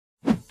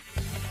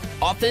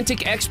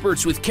Authentic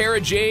Experts with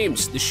Kara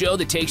James, the show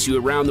that takes you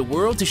around the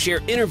world to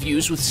share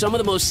interviews with some of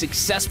the most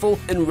successful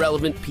and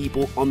relevant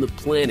people on the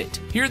planet.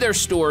 Hear their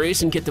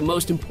stories and get the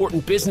most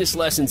important business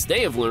lessons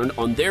they have learned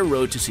on their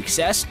road to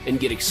success and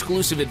get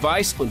exclusive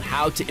advice on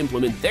how to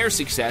implement their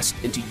success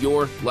into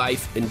your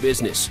life and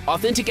business.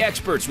 Authentic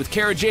Experts with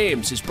Kara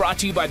James is brought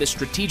to you by the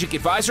Strategic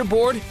Advisor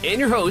Board and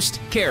your host,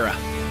 Kara.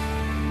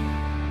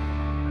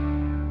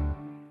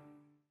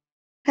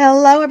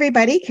 Hello,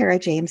 everybody. Kara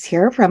James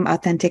here from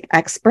Authentic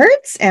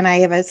Experts, and I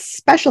have a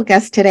special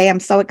guest today. I'm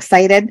so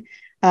excited.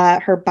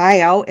 Her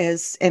bio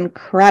is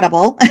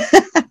incredible.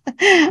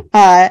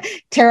 Tara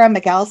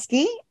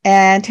Migalski,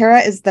 and Tara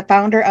is the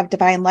founder of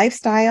Divine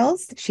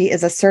Lifestyles. She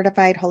is a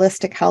certified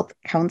holistic health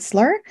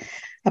counselor,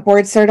 a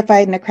board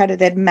certified and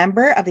accredited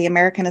member of the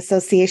American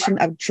Association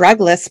of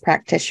Drugless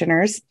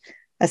Practitioners,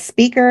 a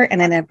speaker,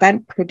 and an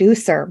event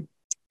producer.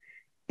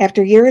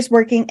 After years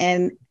working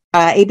in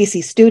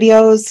ABC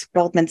Studios,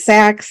 Goldman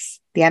Sachs,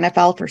 the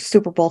NFL for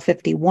Super Bowl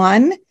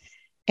 51,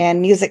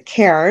 and Music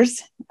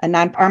Cares, a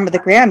non-arm of the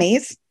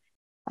Grammys,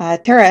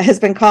 Tara has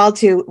been called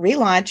to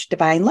relaunch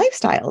Divine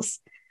Lifestyles.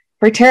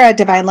 For Tara,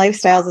 Divine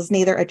Lifestyles is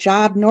neither a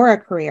job nor a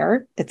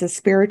career. It's a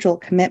spiritual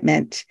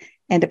commitment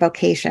and a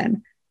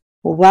vocation.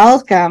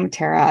 Welcome,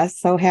 Tara.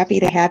 So happy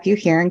to have you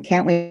here and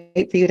can't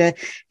wait for you to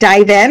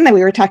dive in.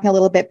 We were talking a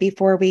little bit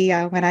before we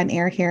went on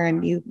air here,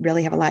 and you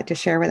really have a lot to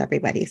share with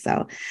everybody.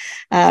 So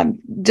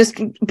let's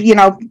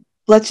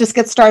just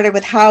get started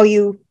with how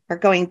you are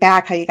going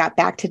back, how you got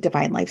back to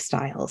Divine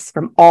Lifestyles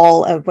from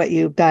all of what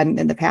you've done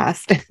in the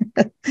past.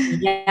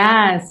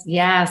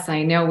 Yes.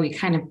 I know we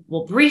kind of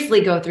will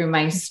briefly go through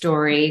my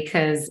story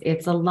because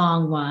it's a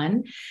long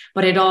one,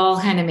 but it all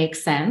kind of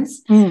makes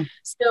sense.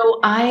 So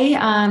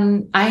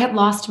I had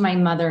lost my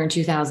mother in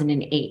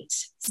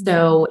 2008.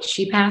 So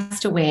she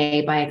passed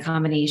away by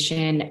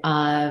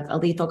a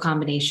lethal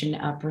combination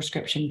of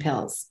prescription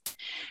pills.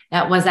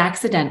 That was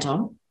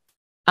accidental.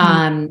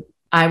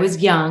 I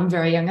was young,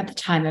 very young at the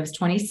time. I was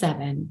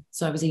 27.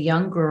 So I was a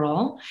young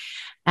girl,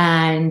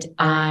 and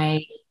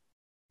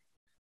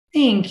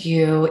thank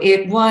you.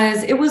 It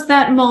was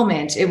that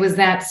moment. It was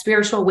that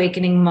spiritual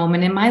awakening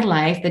moment in my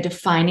life, the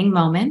defining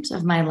moment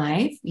of my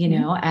life,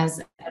 as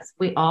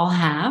we all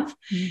have.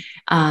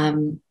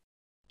 And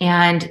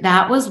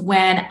that was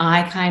when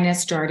I kind of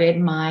started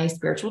my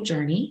spiritual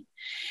journey,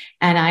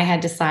 and I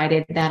had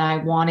decided that I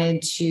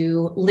wanted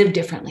to live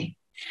differently.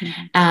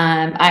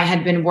 I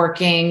had been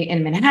working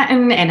in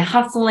Manhattan and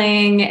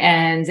hustling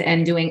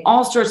and doing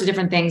all sorts of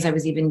different things. I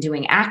was even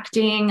doing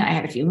acting. I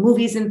had a few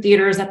movies in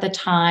theaters at the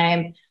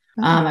time.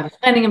 I was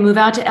planning to move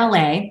out to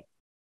LA,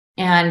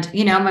 and,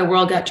 my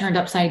world got turned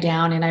upside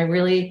down, and I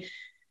really,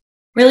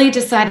 really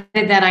decided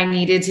that I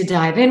needed to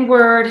dive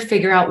inward,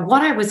 figure out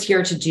what I was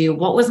here to do,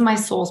 what was my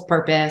soul's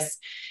purpose.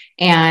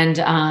 And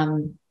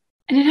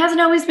it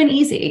hasn't always been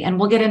easy, and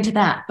we'll get into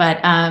that.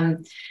 But,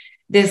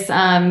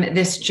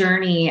 this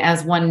journey,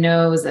 as one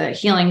knows, a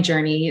healing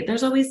journey,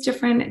 there's always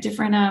different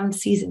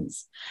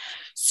seasons.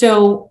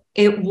 So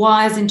it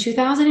was in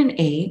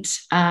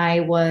 2008,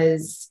 I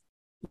was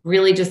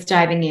really just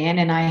diving in,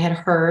 and I had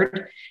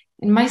heard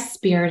in my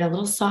spirit a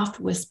little soft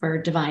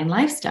whisper, Divine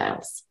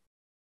Lifestyles.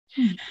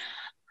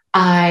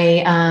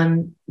 I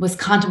was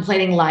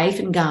contemplating life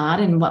and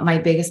God and what my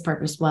biggest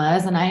purpose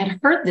was. And I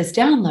had heard this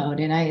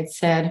download, and I had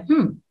said,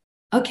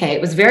 okay, it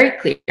was very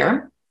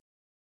clear.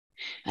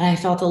 And I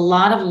felt a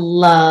lot of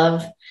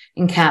love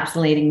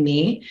encapsulating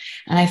me.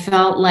 And I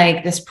felt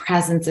like this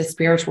presence, this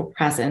spiritual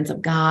presence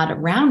of God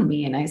around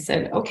me. And I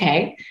said,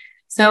 okay,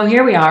 so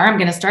here we are. I'm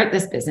going to start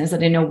this business. I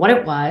didn't know what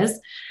it was,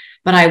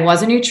 but I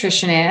was a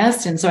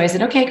nutritionist. And so I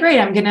said, okay,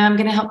 great. I'm going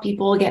to help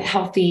people get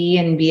healthy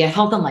and be a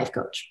health and life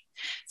coach.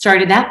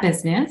 Started that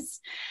business.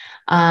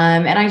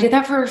 And I did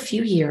that for a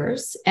few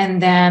years.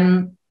 And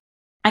then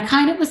I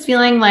kind of was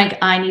feeling like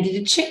I needed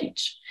to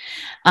change.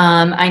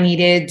 I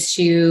needed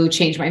to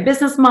change my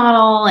business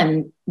model,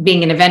 and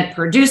being an event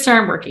producer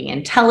and working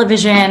in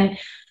television,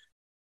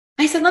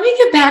 I said, let me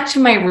get back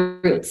to my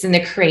roots in the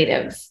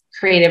creative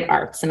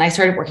arts. And I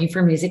started working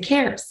for Music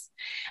Cares.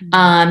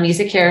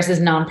 Music Cares is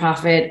a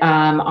nonprofit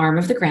arm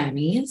of the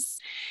Grammys.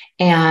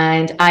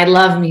 And I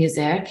love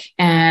music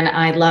and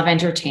I love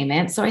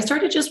entertainment. So I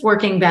started just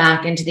working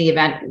back into the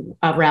event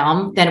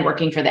realm, then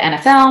working for the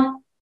NFL,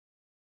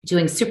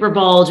 doing Super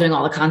Bowl, doing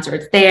all the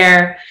concerts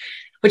there,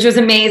 which was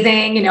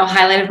amazing,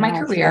 highlight of my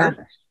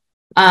career.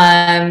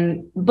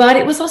 But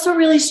it was also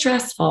really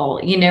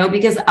stressful,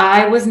 because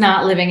I was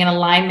not living in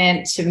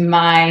alignment to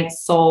my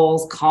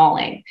soul's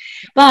calling,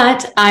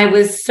 but I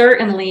was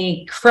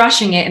certainly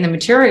crushing it in the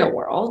material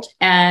world.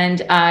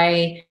 And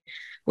I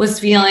was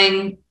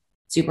feeling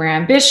super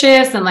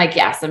ambitious and like,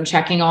 yes, I'm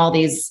checking all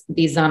these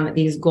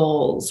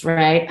goals,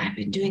 right? I've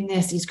been doing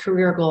these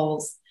career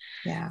goals.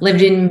 Yeah.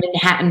 Lived in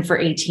Manhattan for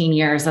 18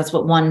 years. That's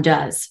what one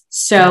does.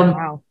 So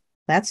wow.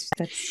 That's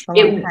a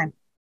long time.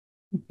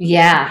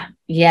 Yeah.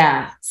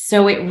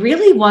 So it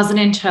really wasn't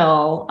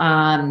until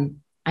I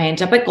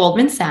ended up at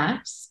Goldman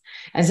Sachs.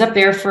 I was up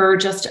there for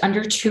just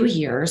under 2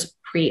 years,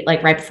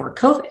 right before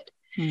COVID.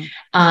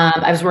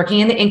 I was working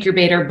in the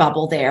incubator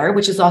bubble there,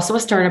 which is also a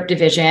startup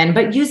division,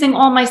 but using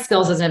all my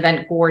skills as an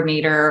event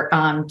coordinator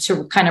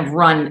to kind of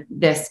run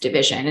this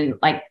division and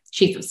like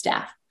chief of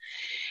staff.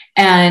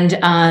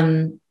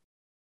 And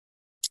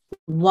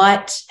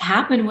what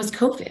happened was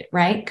COVID,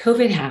 right?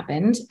 COVID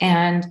happened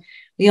and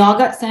we all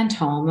got sent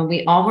home and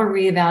we all were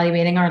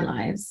reevaluating our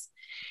lives.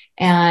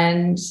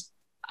 And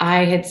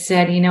I had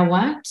said, you know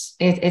what?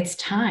 It's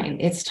time.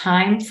 It's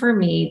time for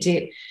me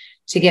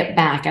to get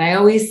back. And I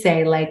always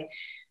say, like,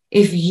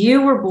 if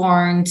you were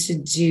born to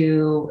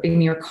do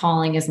and your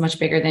calling is much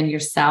bigger than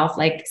yourself,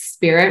 like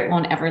spirit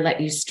won't ever let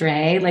you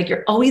stray. Like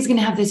you're always going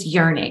to have this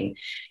yearning,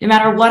 no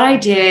matter what I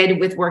did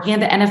with working at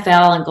the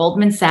NFL and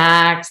Goldman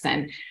Sachs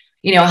and,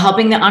 you know,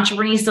 helping the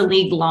Entreprenista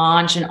League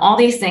launch and all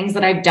these things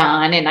that I've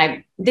done.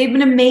 And they've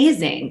been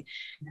amazing.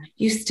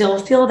 You still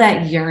feel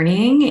that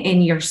yearning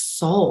in your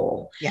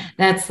soul. Yeah.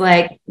 That's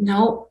like,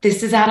 nope,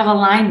 this is out of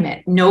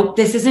alignment. Nope,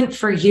 this isn't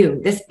for you.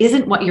 This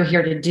isn't what you're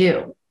here to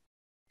do.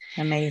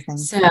 Amazing.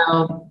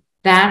 So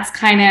that's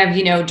kind of,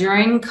 you know,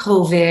 during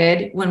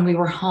COVID when we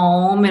were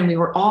home and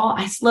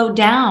I slowed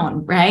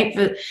down, right?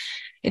 But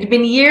it had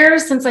been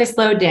years since I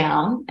slowed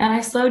down and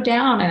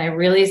I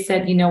really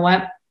said, you know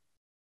what?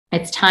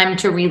 It's time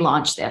to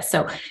relaunch this.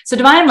 So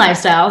Divine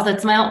Lifestyles,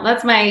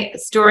 that's my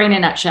story in a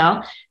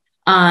nutshell.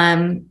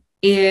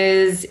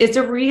 It's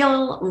a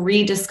real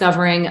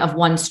rediscovering of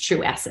one's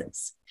true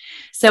essence.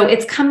 So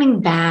it's coming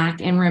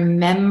back and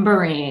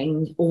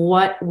remembering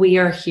what we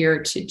are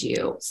here to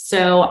do.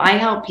 So I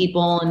help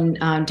people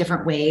in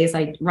different ways.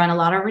 I run a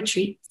lot of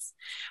retreats,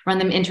 run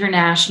them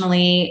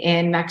internationally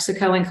in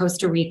Mexico and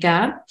Costa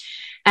Rica.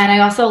 And I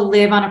also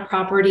live on a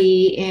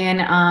property in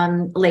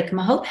Lake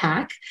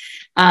Mahopac.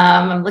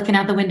 I'm looking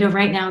out the window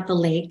right now at the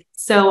lake.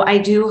 So I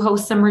do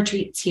host some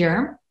retreats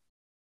here.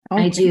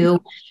 Okay. I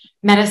do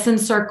medicine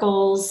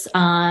circles,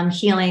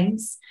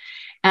 healings.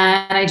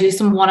 And I do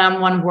some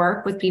one-on-one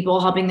work with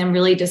people, helping them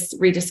really just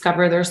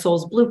rediscover their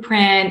soul's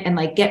blueprint and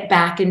like get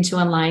back into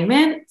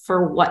alignment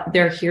for what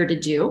they're here to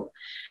do.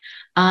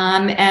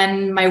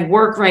 And my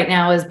work right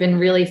now has been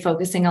really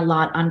focusing a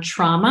lot on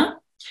trauma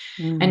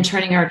and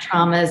turning our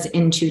traumas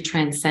into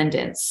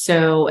transcendence.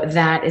 So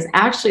that is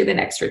actually the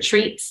next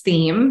retreats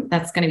theme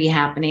that's going to be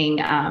happening.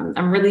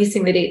 I'm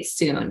releasing the date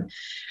soon.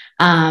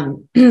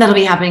 That'll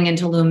be happening in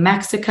Tulum,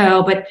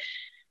 Mexico, but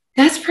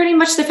that's pretty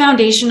much the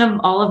foundation of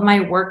all of my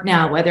work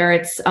now, whether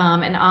it's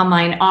an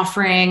online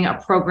offering, a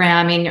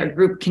programming, a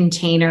group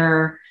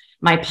container,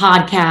 my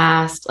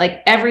podcast,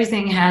 like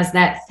everything has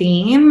that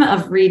theme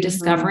of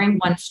rediscovering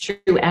one's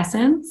true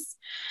essence.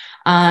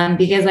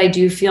 Because I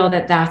do feel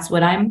that that's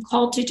what I'm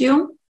called to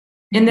do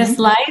in this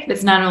life.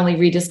 It's not only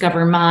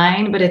rediscover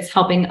mine, but it's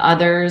helping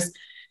others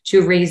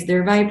to raise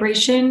their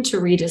vibration, to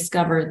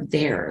rediscover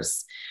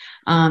theirs.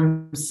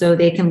 So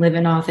they can live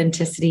in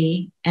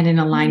authenticity and in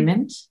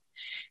alignment.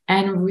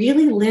 And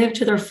really live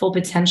to their full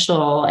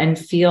potential and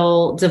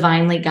feel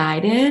divinely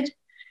guided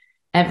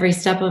every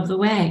step of the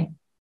way.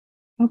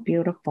 Oh,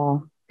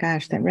 beautiful.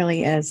 Gosh, that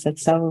really is.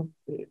 That's so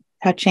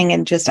touching.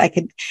 And just,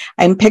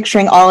 I'm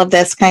picturing all of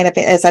this kind of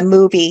as a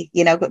movie,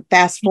 you know,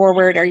 fast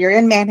forward, or you're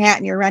in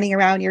Manhattan, you're running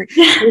around, you're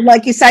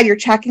like you said, you're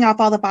checking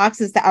off all the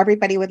boxes that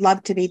everybody would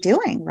love to be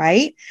doing.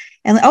 Right.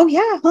 And oh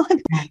yeah,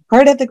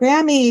 part of the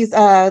Grammys,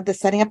 the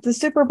setting up the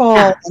Super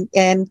Bowl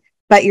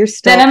but you're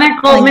still then I'm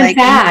at Goldman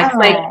Sachs,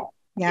 no.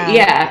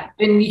 Yeah.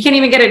 And you can't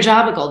even get a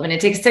job at Goldman.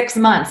 It takes 6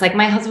 months. Like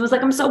my husband was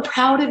like, I'm so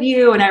proud of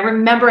you. And I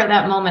remember at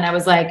that moment, I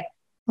was like,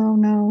 oh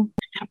no,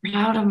 I'm not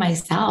proud of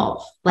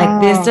myself.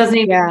 Like this doesn't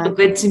even feel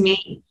good to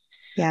me.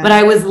 Yeah. But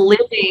I was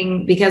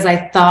living because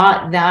I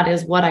thought that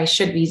is what I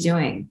should be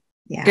doing.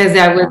 Yeah. Because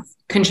I was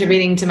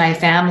contributing to my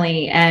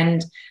family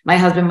and my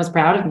husband was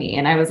proud of me.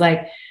 And I was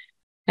like,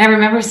 I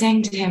remember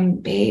saying to him,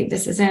 babe,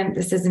 this isn't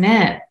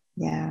it.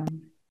 Yeah.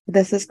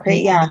 This is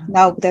great. Yeah.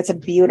 No, that's a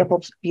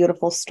beautiful,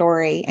 beautiful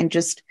story, and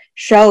just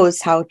shows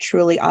how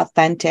truly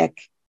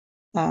authentic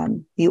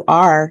you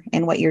are,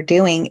 and what you're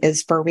doing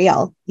is for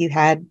real. You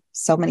had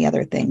so many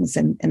other things,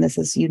 and this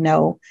is, you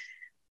know,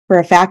 for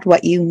a fact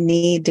what you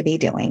need to be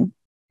doing.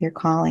 Your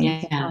calling.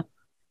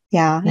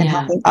 Yeah. And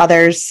helping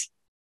others.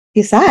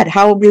 You said,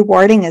 how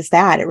rewarding is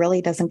that? It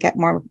really doesn't get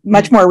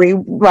much more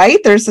right.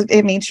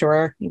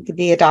 Sure, you could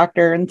be a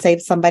doctor and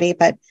save somebody,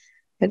 but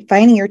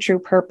finding your true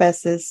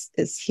purpose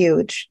is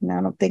huge.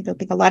 And I think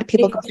a lot of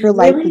people go through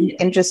life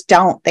and just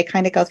don't. They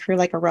kind of go through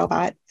like a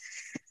robot.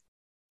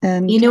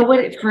 And you know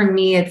what? For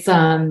me, it's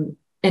the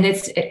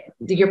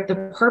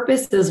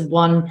purpose is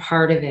one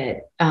part of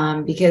it,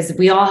 because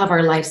we all have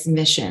our life's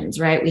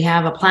missions, right? We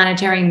have a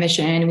planetary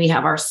mission, we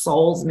have our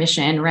soul's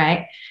mission,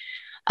 right?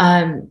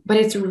 But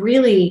it's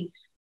really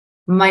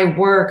my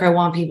work. I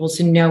want people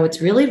to know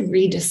it's really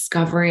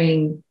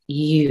rediscovering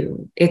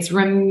you. It's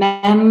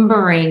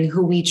remembering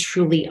who we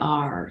truly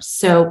are.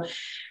 So,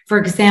 for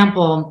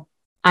example,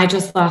 I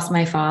just lost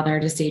my father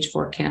to stage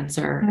 4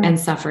 cancer and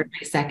suffered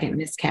my second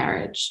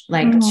miscarriage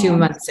 2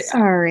 months ago.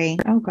 Sorry.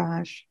 Oh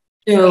gosh.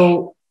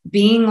 So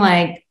being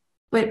like,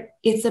 but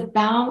it's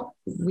about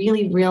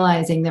really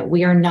realizing that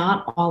we are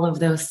not all of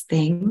those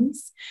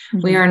things.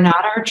 Mm-hmm. We are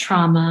not our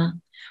trauma.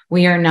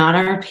 We are not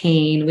our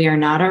pain. We are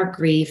not our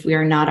grief. We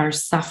are not our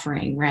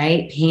suffering,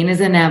 right? Pain is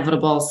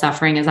inevitable.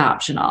 Suffering is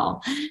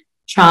optional.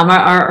 Trauma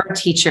are our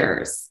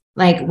teachers.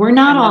 Like, we're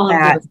not all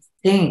of those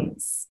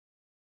things.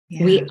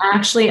 Yeah. We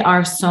actually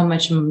are so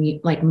much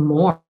like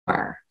more.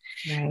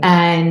 Right.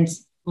 And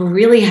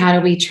really, how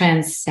do we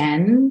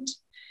transcend?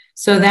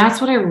 So that's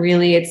what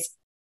it's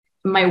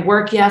my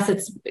work. Yes.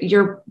 It's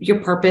your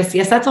purpose.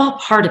 Yes. That's all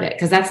part of it.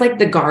 Cause that's like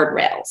the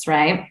guardrails,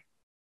 right?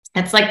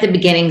 It's like the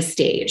beginning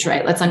stage,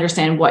 right? Let's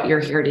understand what you're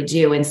here to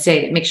do and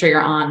make sure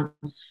you're on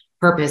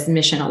purpose,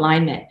 mission,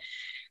 alignment.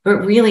 But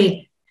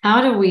really,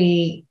 how do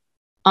we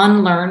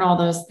unlearn all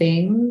those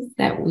things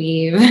that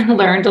we've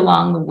learned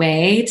along the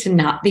way to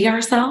not be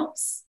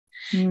ourselves?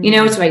 To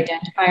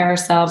identify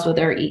ourselves with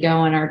our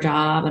ego and our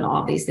job and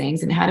all these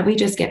things. And how do we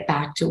just get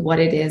back to what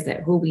it is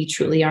who we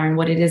truly are and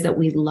what it is that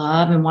we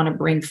love and want to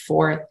bring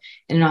forth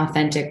in an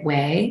authentic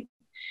way?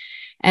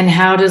 And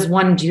how does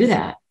one do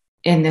that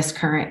in this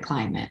current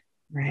climate?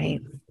 Right.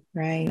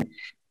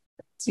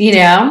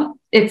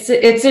 It's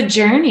a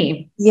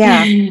journey.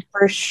 Yeah,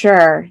 for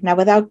sure. Now,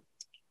 without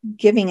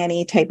giving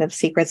any type of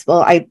secrets,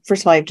 well,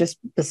 first of all, I've just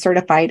was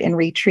certified in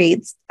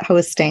retreats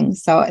hosting,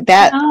 so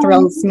that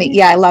thrills me.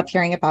 Yeah, I love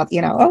hearing about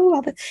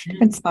all the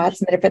different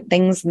spots and the different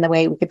things and the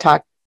way we can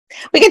talk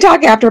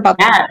after about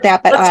that.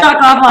 But let's talk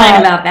offline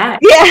about that.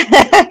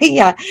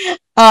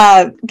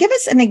 Yeah. Give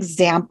us an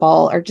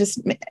example, or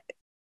just,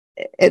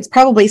 it's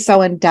probably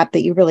so in depth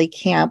that you really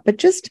can't, but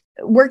just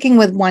working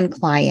with one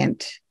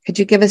client, could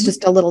you give us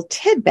just a little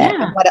tidbit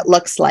of what it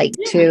looks like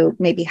to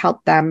maybe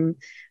help them?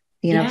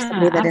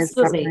 Somebody that is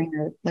suffering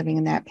or living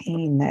in that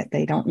pain, that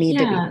they don't need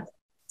to be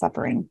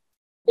suffering.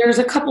 There's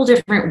a couple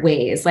different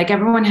ways. Like,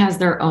 everyone has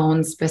their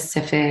own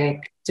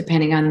specific,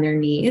 depending on their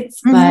needs.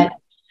 Mm-hmm. But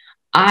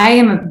I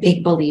am a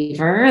big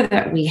believer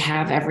that we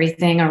have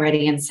everything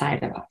already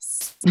inside of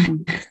us.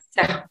 Mm-hmm.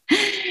 So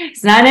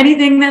it's not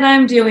anything that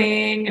I'm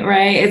doing,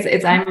 right?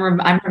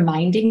 I'm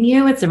reminding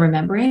you, it's a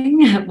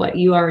remembering of what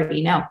you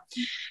already know.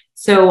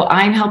 So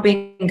I'm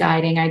helping,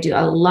 guiding. I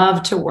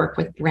love to work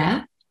with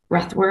breath.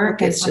 Breath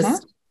work is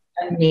just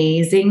an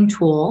amazing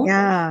tool.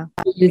 Yeah.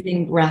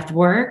 Using breath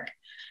work,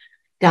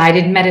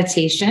 guided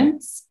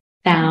meditations,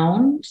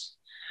 sound.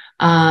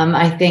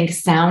 I think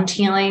sound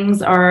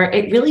healings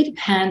it really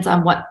depends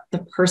on what the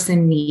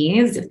person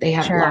needs. If they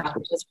have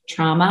blockages,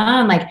 trauma,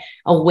 and like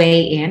a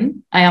way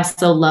in. I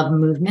also love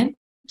movement.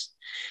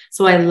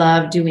 So I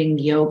love doing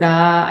yoga.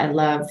 I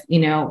love,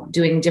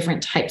 doing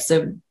different types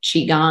of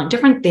qigong,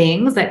 different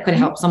things that could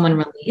help someone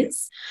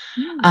release.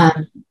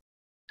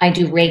 I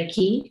do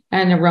Reiki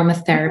and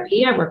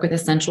aromatherapy. I work with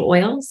essential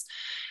oils.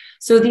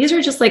 So these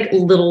are just like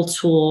little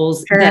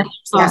tools that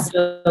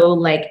also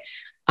like,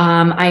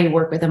 I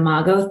work with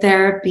imago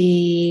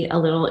therapy, a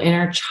little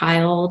inner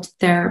child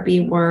therapy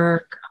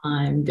work.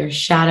 There's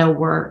shadow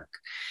work.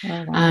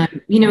 Oh, wow.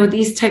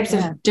 These types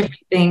of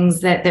different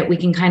things that we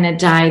can kind of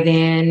dive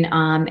in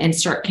and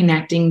start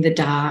connecting the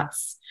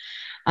dots.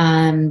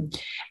 And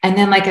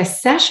then like a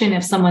session,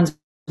 if someone's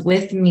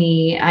with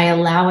me, I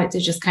allow it to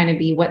just kind of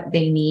be what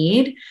they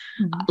need.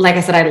 Mm-hmm. Like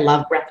I said, I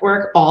love breath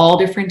work, all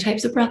different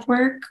types of breath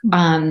work.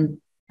 I'm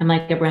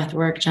like a breath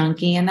work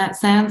junkie in that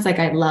sense. Like,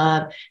 I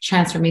love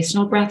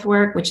transformational breath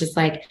work, which is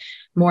like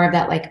more of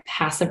that like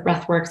passive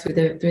breath work through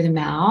the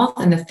mouth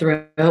and the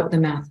throat, the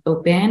mouth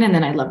open. And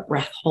then I love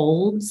breath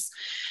holds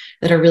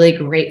that are really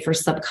great for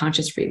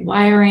subconscious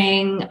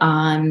rewiring.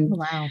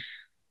 Wow.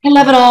 I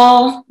love it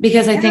all,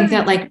 because I think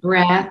that like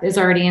breath is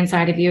already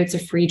inside of you. It's a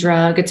free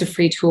drug. It's a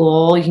free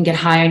tool. You can get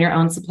high on your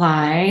own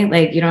supply.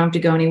 Like, you don't have to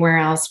go anywhere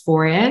else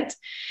for it.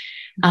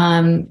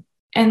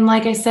 And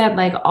like I said,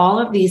 like all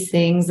of these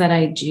things that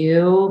I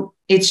do,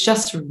 it's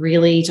just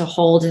really to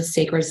hold a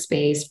sacred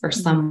space for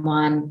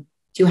someone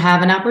to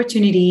have an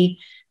opportunity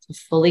to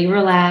fully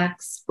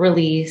relax,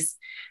 release,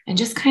 and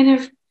just kind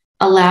of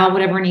allow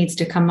whatever needs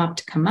to come up.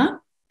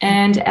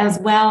 And as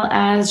well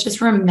as just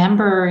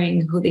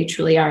remembering who they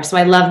truly are. So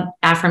I love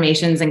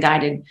affirmations and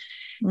guided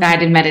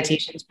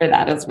meditations for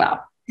that as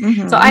well.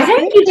 Mm-hmm. So I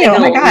think you do a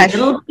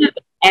little bit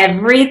of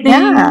everything.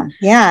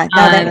 Yeah.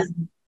 No,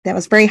 that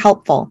was very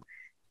helpful,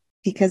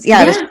 because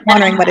I was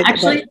wondering what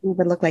it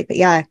would look like.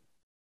 But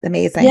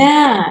amazing.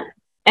 Yeah.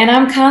 And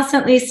I'm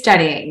constantly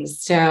studying.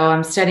 So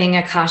I'm studying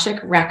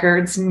Akashic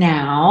records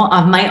now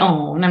of my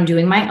own. I'm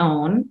doing my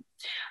own.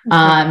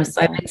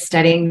 So I've been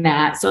studying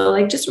that. So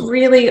like just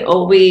really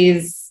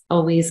always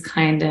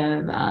kind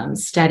of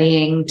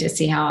studying to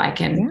see how I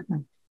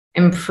can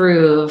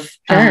improve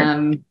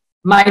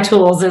my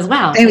tools as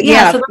well.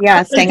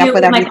 Staying up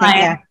with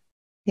everything.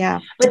 Yeah.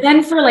 But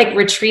then for like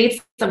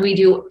retreats, so we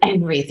do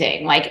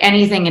everything, like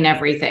anything and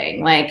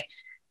everything, like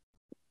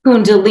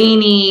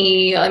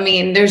Kundalini. I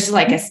mean, there's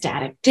like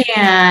ecstatic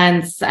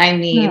dance. I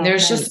mean,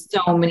 there's just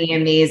so many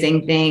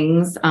amazing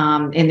things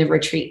in the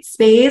retreat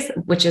space,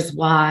 which is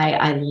why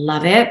I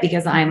love it,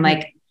 because I'm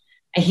like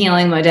a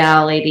healing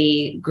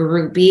modality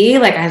groupie.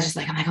 Like I'm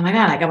like, oh my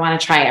God, like I want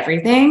to try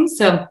everything.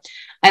 So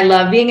I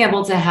love being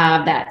able to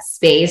have that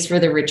space for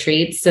the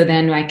retreats. So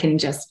then I can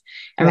just,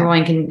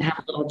 everyone can have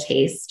a little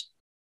taste.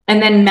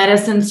 And then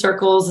medicine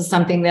circles is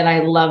something that I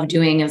love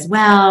doing as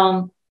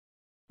well,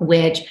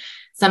 which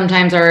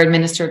sometimes are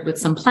administered with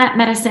some plant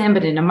medicine,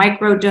 but in a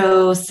micro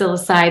dose,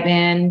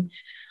 psilocybin.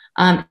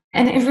 And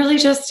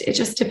it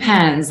just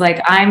depends.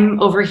 Like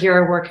I'm over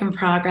here, a work in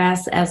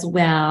progress as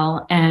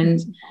well. And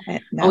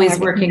always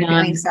working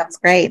on. Sounds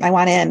great. I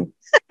want in.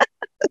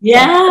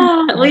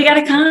 Yeah. Well, you got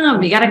to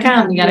come. You got to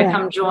come. You got to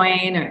come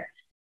join. Or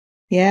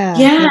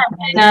yeah.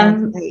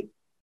 And,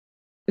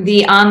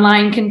 the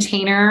online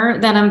container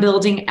that I'm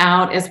building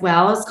out as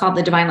well is called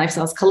the Divine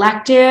Lifestyles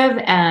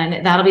Collective,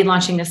 and that'll be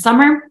launching this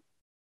summer.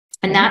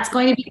 And that's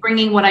going to be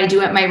bringing what I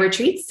do at my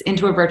retreats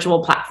into a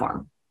virtual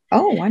platform.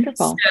 Oh,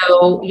 wonderful.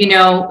 So,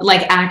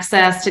 like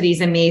access to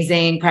these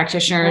amazing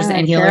practitioners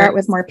and healers. Share it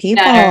with more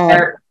people.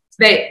 That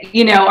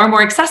are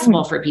more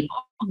accessible for people.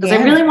 Because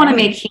I really want to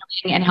make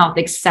healing and health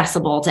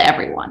accessible to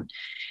everyone.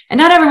 And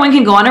not everyone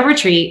can go on a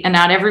retreat, and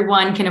not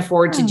everyone can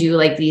afford to do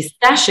like these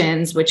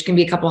sessions, which can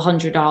be a couple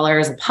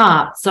 $100s a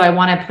pop. So I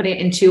want to put it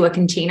into a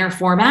container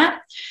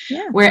format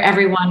where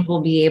everyone will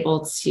be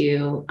able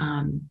to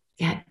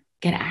get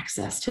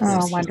access to this.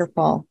 Oh,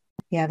 wonderful.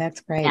 Yeah,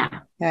 that's great. Yeah.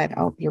 Good.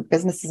 Oh, your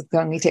business is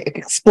going to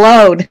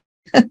explode.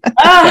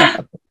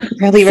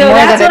 Really, so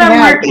that's what I'm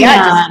working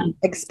on. Just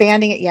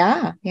expanding it.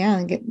 Yeah.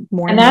 And get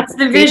more. And that's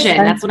the vision.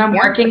 That's what I'm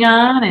working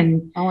on.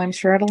 And I'm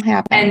sure it'll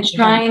happen. And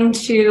trying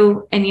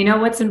to, and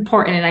what's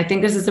important, and I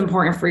think this is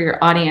important for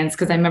your audience,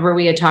 because I remember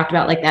we had talked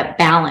about like that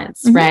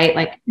balance, right?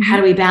 Like, how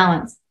do we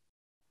balance?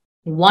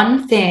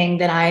 One thing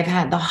that I've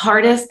had the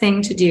hardest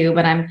thing to do,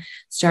 but I'm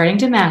starting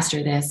to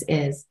master this,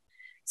 is,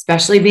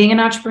 especially being an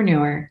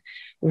entrepreneur,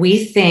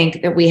 we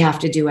think that we have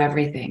to do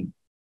everything.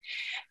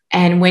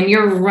 And when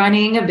you're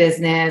running a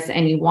business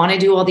and you want to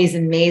do all these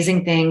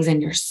amazing things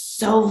and you're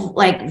so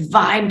like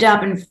vibed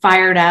up and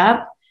fired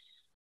up,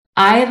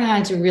 I've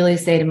had to really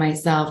say to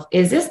myself,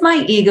 is this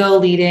my ego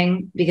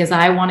leading because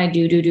I want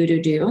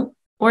to do?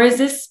 Or is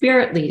this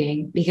spirit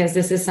leading because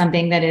this is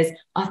something that is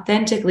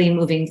authentically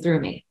moving through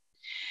me?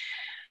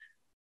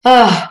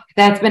 Oh,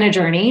 that's been a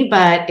journey,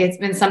 but it's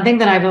been something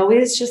that I've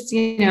always just,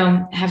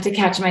 have to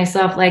catch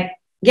myself like,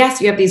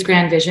 yes, you have these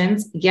grand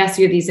visions. Yes,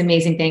 you have these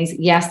amazing things.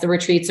 Yes, the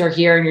retreats are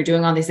here and you're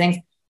doing all these things,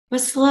 but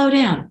slow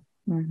down.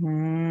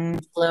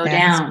 Slow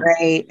down.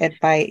 Great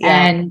advice.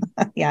 Yeah. And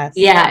yes.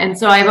 Yeah. And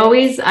so I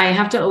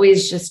have to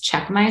always just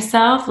check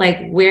myself.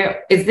 Like,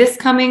 where is this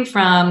coming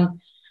from?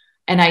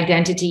 An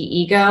identity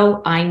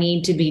ego I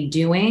need to be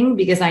doing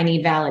because I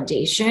need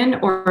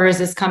validation? Or is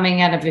this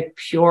coming out of a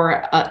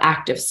pure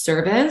act of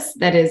service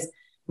that is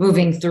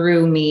moving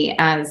through me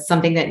as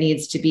something that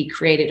needs to be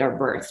created or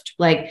birthed?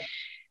 Like,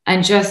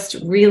 and just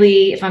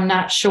really, if I'm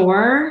not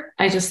sure,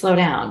 I just slow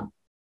down.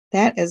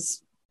 That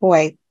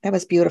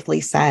was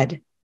beautifully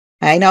said.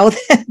 I know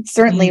that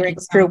certainly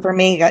rings true for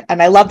me.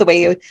 And I love the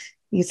way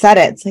you said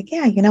it. It's like,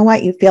 yeah, you know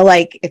what? You feel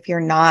like if you're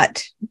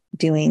not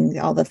doing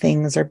all the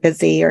things or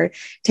busy or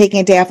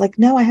taking a day off, like,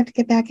 no, I have to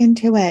get back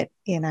into it,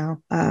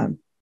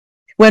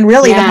 when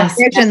really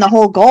the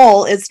whole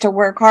goal is to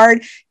work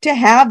hard to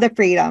have the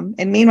freedom.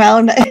 And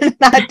meanwhile,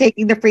 not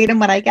taking the freedom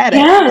when I get it.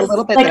 Yes. A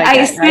little bit. Like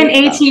I spent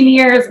 18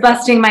 years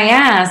busting my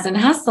ass and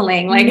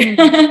hustling. Like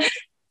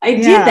I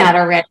did that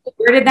already.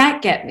 Where did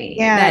that get me?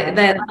 Yeah.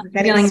 That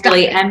feeling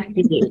really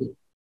empty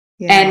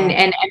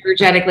and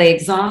energetically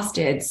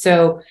exhausted.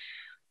 So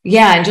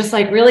and just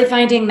like really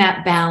finding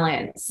that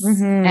balance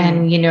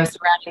and,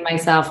 surrounding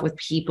myself with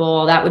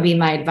people. That would be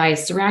my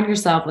advice. Surround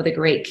yourself with a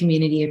great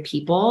community of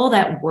people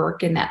that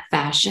work in that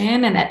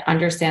fashion and that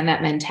understand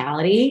that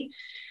mentality.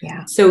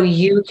 Yeah. So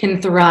you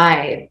can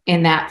thrive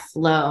in that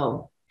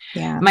flow.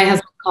 Yeah. My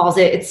husband calls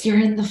it, you're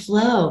in the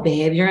flow,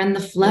 babe. You're in the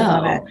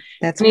flow.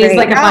 That's great. He's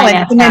like, you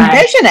can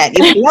envision it.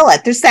 You feel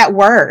it. There's that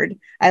word.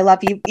 I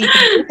love you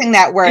using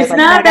that word. It's like,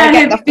 not I gotta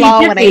get in the flow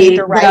when I need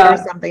to write or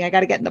so. something. I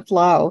got to get in the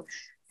flow.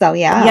 So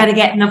you got to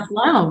get in the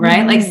flow,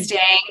 right? Like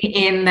staying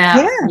in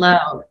that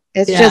flow.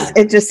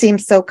 It just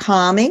seems so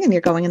calming and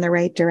you're going in the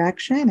right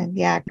direction. And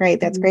great.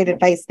 That's great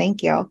advice.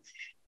 Thank you.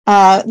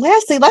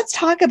 Lastly, let's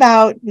talk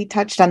about, we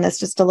touched on this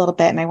just a little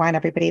bit and I want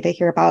everybody to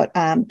hear about,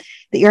 that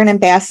you're an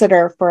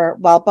ambassador for,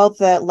 both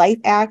the Life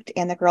Act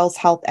and the Girls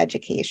Health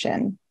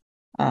Education.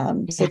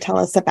 So tell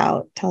us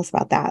about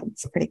that.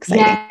 It's pretty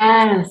exciting.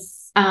 Yes.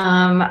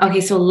 Okay.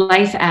 So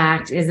Life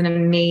Act is an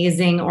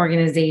amazing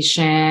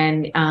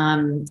organization,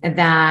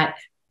 that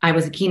I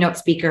was a keynote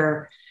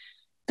speaker.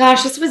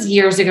 Gosh, this was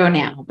years ago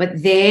now,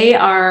 but they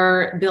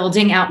are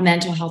building out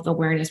mental health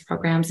awareness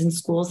programs in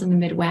schools in the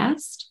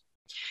Midwest.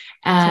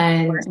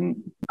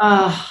 And,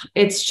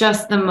 it's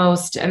just the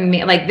most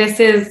amazing, like, this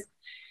is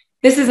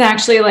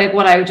actually like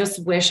what I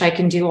just wish I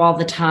can do all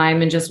the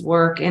time and just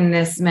work in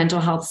this mental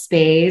health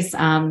space.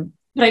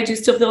 But I do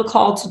still feel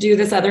called to do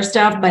this other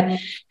stuff, but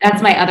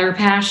that's my other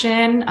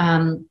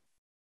passion,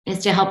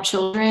 is to help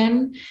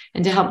children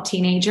and to help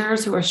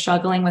teenagers who are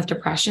struggling with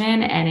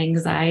depression and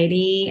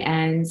anxiety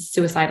and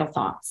suicidal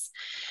thoughts.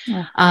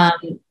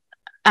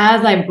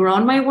 as I've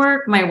grown my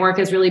work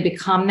has really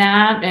become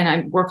that. And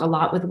I work a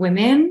lot with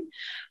women.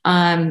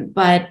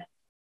 But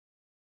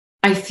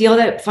I feel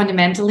that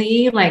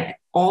fundamentally, like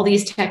all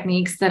these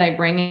techniques that I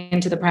bring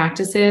into the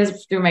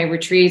practices through my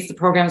retreats, the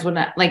programs,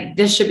 whatnot, like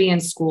this should be in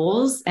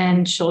schools,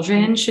 and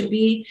children should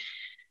be,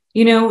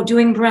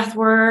 doing breath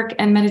work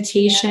and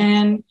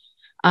meditation.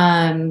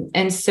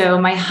 And so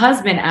my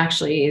husband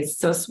actually is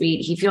so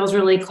sweet. He feels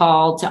really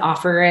called to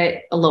offer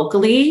it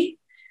locally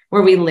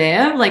where we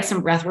live, like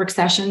some breathwork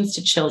sessions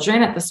to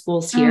children at the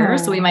schools here.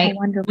 So we might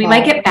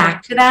get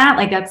back to that.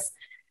 Like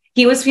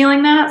he was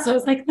feeling that. So I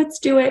was like, let's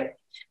do it.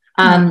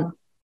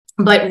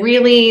 But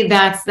really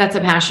that's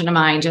a passion of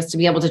mine, just to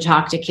be able to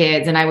talk to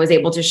kids. And I was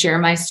able to share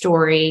my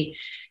story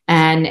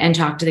and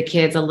talk to the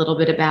kids a little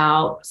bit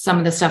about some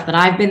of the stuff that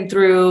I've been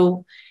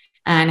through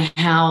and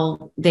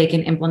how they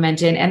can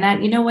implement it, and that,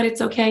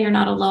 it's okay. You're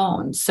not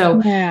alone.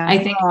 So I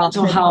think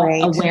mental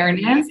health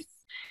awareness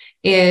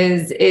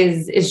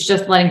is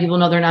just letting people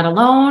know they're not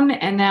alone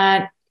and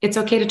that it's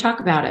okay to talk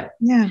about it.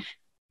 Yeah.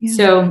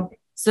 So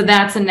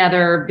that's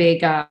another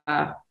big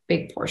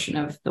portion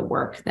of the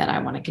work that I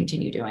want to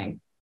continue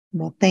doing.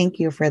 Well, thank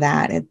you for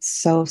that. It's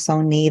so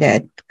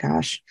needed.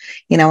 Gosh,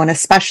 and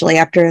especially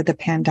after the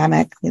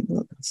pandemic,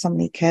 so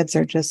many kids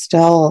are just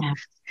still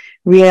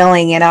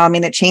reeling,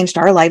 it changed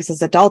our lives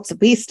as adults.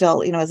 We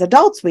still, as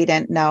adults, we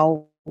didn't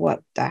know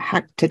what the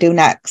heck to do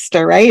next,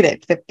 or right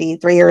at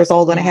 53 years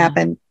old when it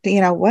happened,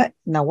 what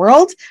in the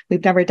world?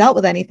 We've never dealt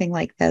with anything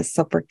like this.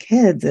 So for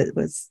kids, it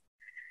was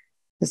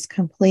just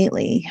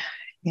completely,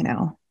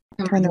 turn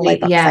their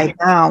life upside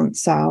down.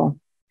 So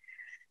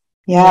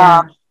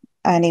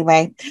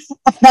anyway,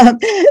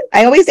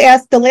 I always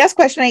ask, the last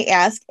question I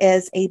ask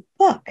is a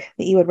book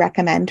that you would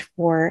recommend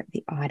for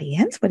the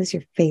audience. What is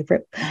your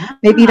favorite?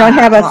 Maybe you don't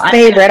have a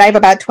favorite. I have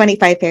about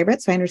 25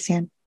 favorites, so I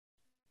understand.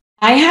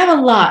 I have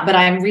a lot, but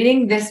I'm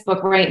reading this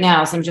book right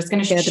now, so I'm just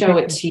going to show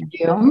it to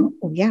you.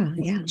 Oh,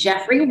 yeah.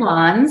 Jeffrey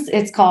Wan's.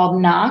 It's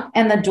called Knock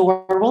and the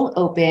Door Will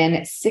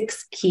Open: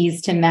 6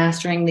 Keys to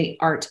Mastering the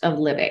Art of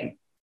Living.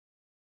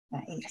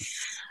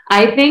 Nice.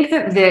 I think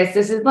that this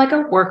is like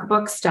a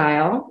workbook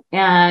style.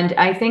 And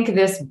I think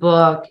this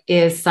book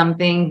is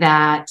something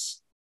that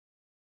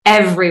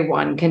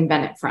everyone can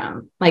benefit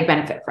from.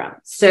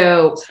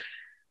 So,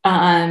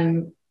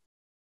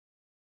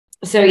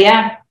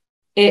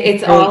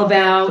 it's all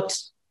about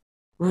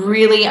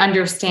really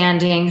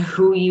understanding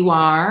who you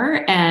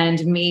are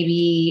and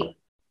maybe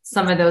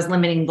some of those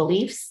limiting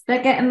beliefs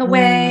that get in the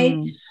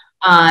way.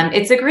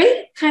 It's a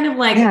great kind of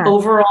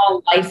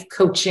overall life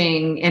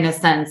coaching, in a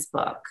sense,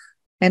 book.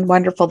 And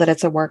wonderful that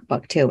it's a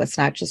workbook too. It's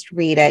not just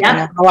read it.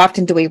 How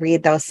often do we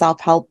read those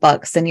self-help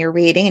books and you're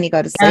reading and you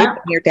go to sleep and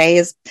your day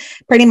is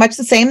pretty much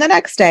the same the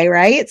next day,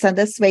 right? So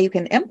this way you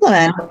can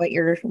implement what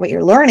you're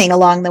learning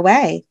along the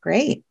way.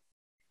 Great.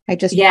 I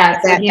just he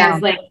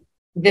has like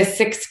the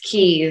 6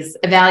 keys: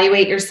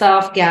 evaluate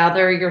yourself,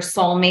 gather your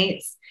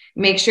soulmates,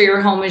 make sure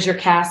your home is your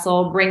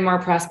castle, bring more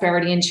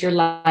prosperity into your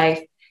life,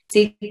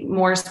 seek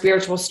more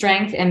spiritual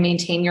strength, and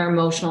maintain your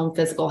emotional and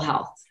physical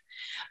health.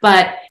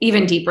 But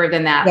even deeper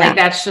than that,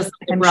 that's just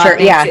like I'm sure.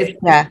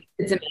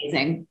 It's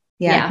amazing.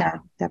 Yeah,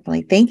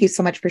 definitely. Thank you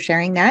so much for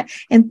sharing that.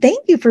 And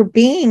thank you for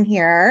being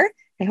here.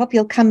 I hope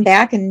you'll come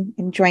back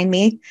and join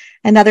me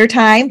another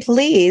time,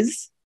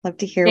 please. Love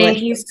to hear.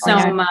 Thank you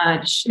so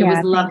much. It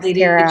was lovely to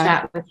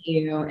chat with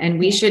you, and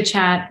we should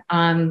chat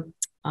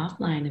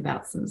offline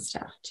about some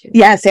stuff too.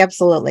 Yes,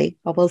 absolutely.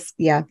 We'll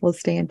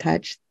stay in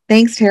touch.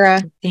 Thanks,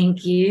 Tara.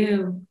 Thank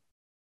you.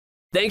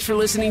 Thanks for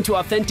listening to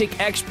Authentic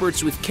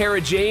Experts with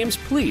Kara James.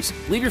 Please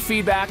leave your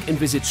feedback and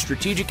visit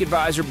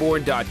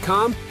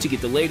strategicadvisorboard.com to get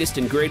the latest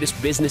and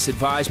greatest business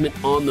advisement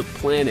on the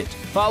planet.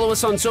 Follow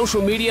us on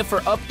social media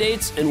for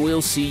updates, and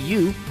we'll see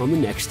you on the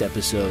next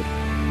episode.